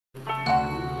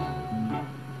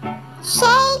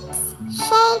Shapes,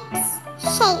 shapes,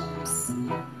 shapes.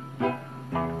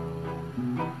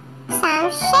 Some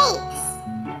shapes.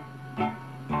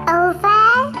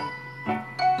 Oval,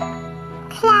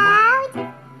 cloud,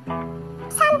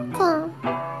 something.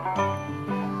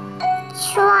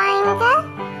 Triangle,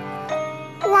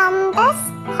 rhombus,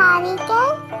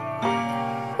 polygon,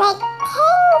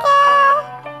 rectangle,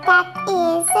 that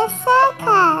is a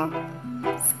circle.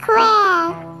 Square,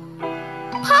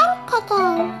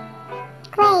 pentagon,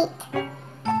 great.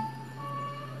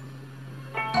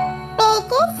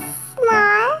 Biggest,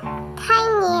 small,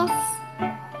 tiniest.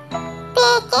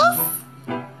 Biggest,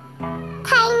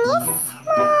 tiniest,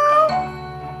 small.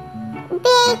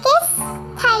 Biggest,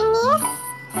 tiniest,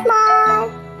 small.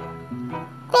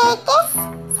 Biggest,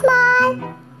 small,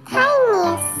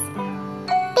 tiniest.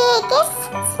 Biggest,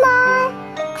 small,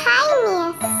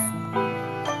 tiniest.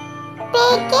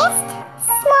 Biggest,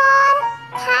 small,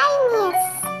 tiniest.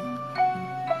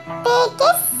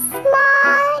 Biggest,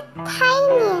 small,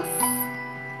 tiniest.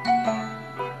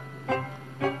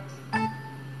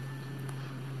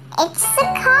 It's a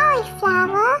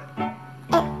cauliflower,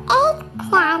 an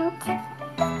eggplant,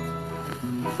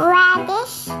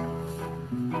 radish,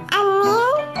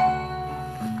 onion,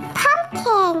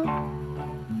 pumpkin.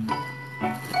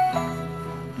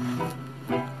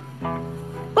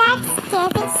 Let's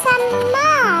give it some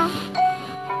more.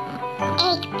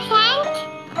 Eggplant,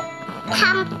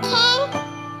 pumpkin,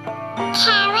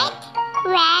 carrot,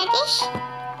 radish,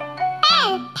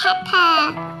 bell pepper.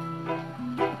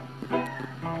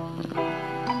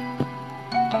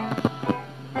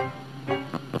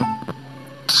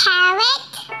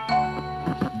 Carrot,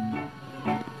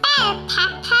 bell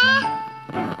pepper,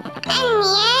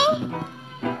 onion,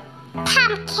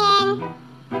 pumpkin,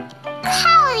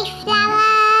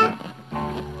 cauliflower.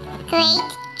 Great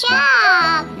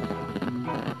job!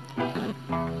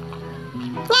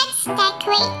 Let's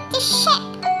decorate the ship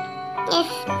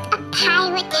with a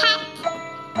pirate hat,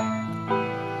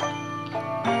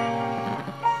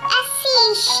 a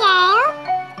seashell,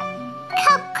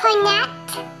 coconut,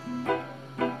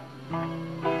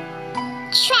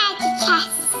 treasure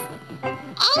chest,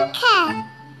 anchor,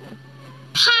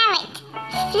 parrot,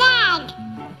 flag,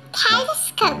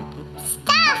 telescope,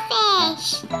 starfish.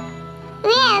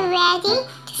 We're ready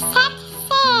to set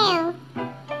sail.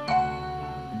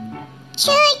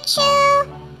 Choo-choo,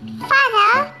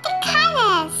 follow the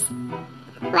colors.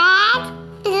 Red,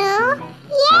 blue,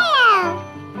 yellow.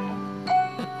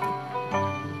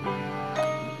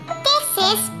 This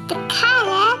is the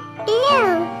color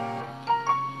blue.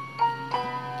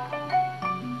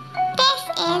 This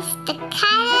is the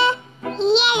color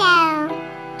yellow.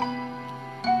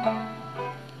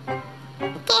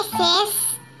 This is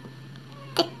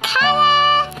the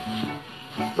color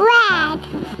red.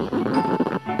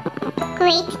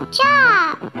 Great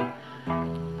job!